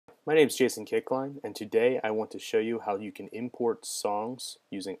My name is Jason Kickline, and today I want to show you how you can import songs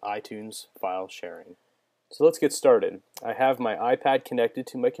using iTunes file sharing. So let's get started. I have my iPad connected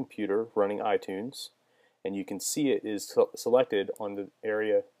to my computer running iTunes, and you can see it is selected on the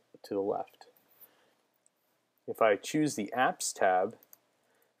area to the left. If I choose the Apps tab,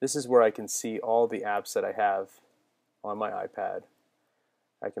 this is where I can see all the apps that I have on my iPad.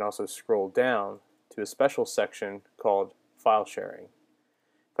 I can also scroll down to a special section called File Sharing.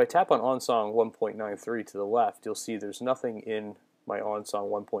 If I tap on OnSong 1.93 to the left, you'll see there's nothing in my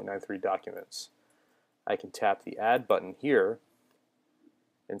OnSong 1.93 documents. I can tap the Add button here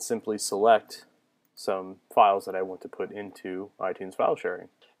and simply select some files that I want to put into iTunes file sharing.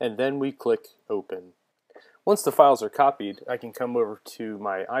 And then we click Open. Once the files are copied, I can come over to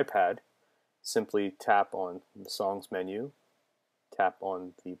my iPad, simply tap on the Songs menu, tap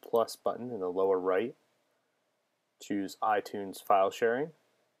on the plus button in the lower right, choose iTunes file sharing.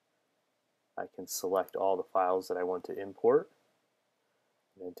 I can select all the files that I want to import,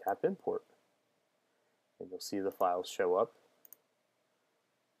 and then tap Import. And you'll see the files show up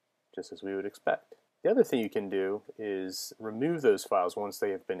just as we would expect. The other thing you can do is remove those files once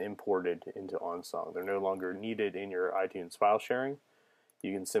they have been imported into OnSong. They're no longer needed in your iTunes file sharing.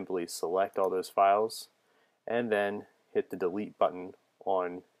 You can simply select all those files and then hit the delete button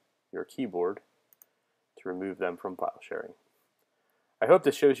on your keyboard to remove them from file sharing. I hope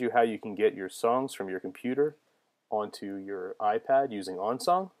this shows you how you can get your songs from your computer onto your iPad using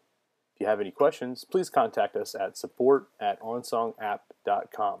OnSong. If you have any questions, please contact us at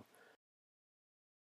support@onsongapp.com.